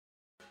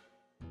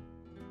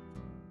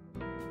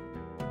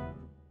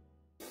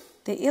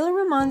The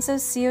Romanzo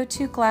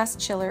CO2 glass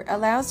chiller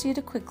allows you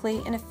to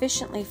quickly and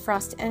efficiently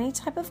frost any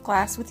type of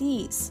glass with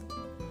ease.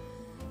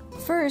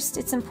 First,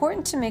 it's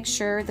important to make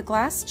sure the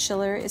glass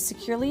chiller is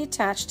securely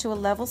attached to a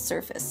level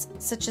surface,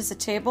 such as a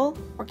table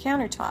or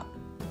countertop.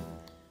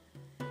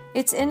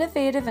 Its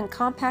innovative and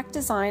compact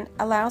design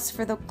allows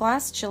for the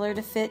glass chiller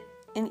to fit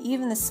in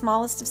even the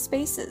smallest of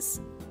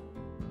spaces.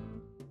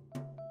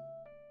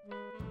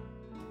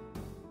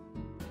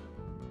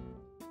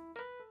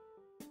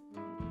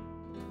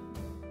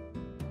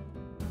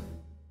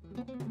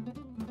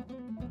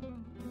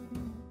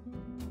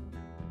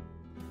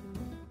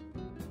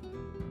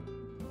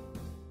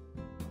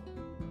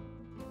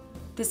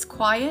 This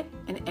quiet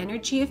and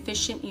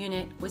energy-efficient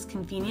unit was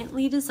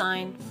conveniently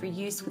designed for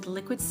use with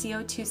liquid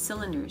CO2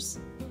 cylinders.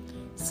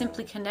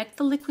 Simply connect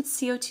the liquid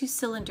CO2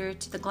 cylinder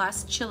to the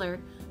glass chiller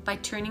by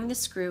turning the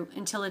screw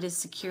until it is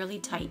securely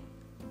tight.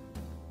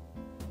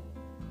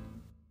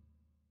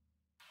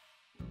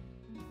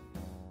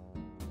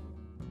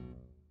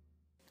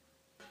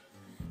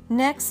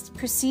 Next,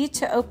 proceed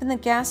to open the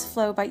gas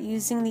flow by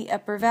using the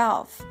upper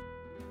valve.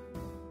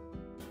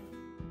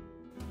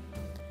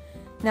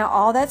 Now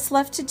all that's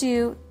left to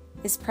do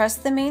is press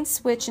the main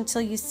switch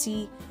until you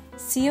see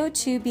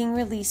CO2 being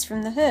released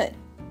from the hood.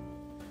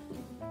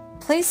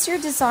 Place your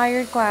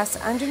desired glass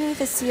underneath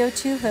the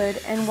CO2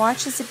 hood and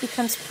watch as it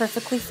becomes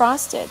perfectly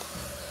frosted,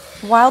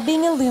 while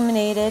being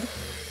illuminated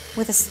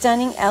with a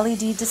stunning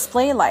LED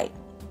display light.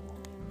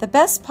 The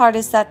best part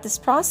is that this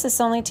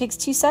process only takes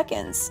 2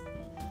 seconds.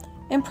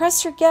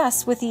 Impress your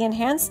guests with the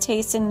enhanced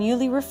taste and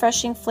newly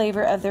refreshing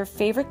flavor of their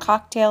favorite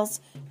cocktails,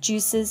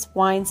 juices,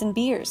 wines, and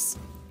beers.